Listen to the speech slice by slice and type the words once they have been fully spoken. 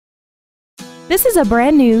This is a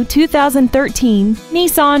brand new 2013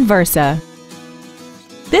 Nissan Versa.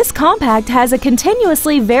 This compact has a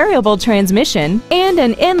continuously variable transmission and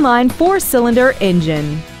an inline 4-cylinder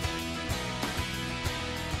engine.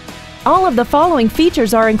 All of the following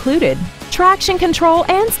features are included: traction control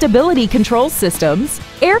and stability control systems,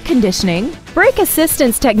 air conditioning, brake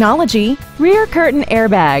assistance technology, rear curtain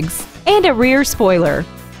airbags, and a rear spoiler.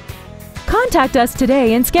 Contact us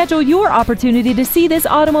today and schedule your opportunity to see this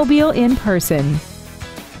automobile in person.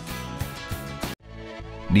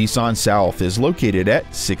 Nissan South is located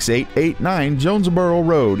at 6889 Jonesboro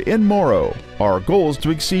Road in Morrow. Our goal is to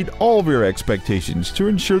exceed all of your expectations to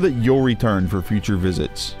ensure that you'll return for future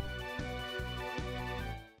visits.